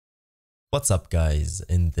What's up guys,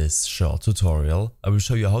 in this short tutorial I will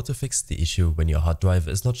show you how to fix the issue when your hard drive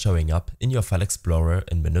is not showing up in your file explorer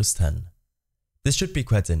in Windows 10. This should be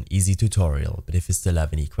quite an easy tutorial, but if you still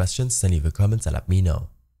have any questions then leave a comment and let me know.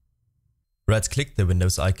 Right click the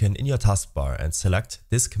Windows icon in your taskbar and select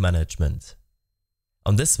Disk Management.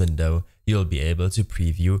 On this window you will be able to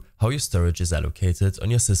preview how your storage is allocated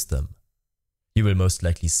on your system. You will most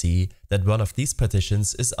likely see that one of these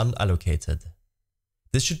partitions is unallocated.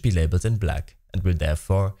 This should be labeled in black and will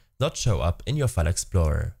therefore not show up in your file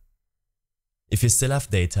explorer. If you still have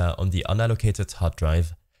data on the unallocated hard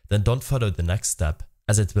drive, then don't follow the next step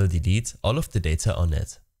as it will delete all of the data on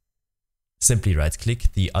it. Simply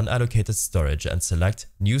right-click the unallocated storage and select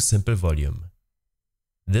New Simple Volume.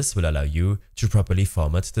 This will allow you to properly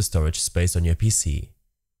format the storage space on your PC.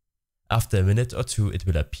 After a minute or two it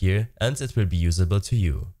will appear and it will be usable to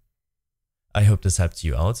you. I hope this helped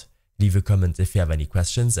you out. Leave a comment if you have any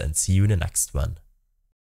questions and see you in the next one.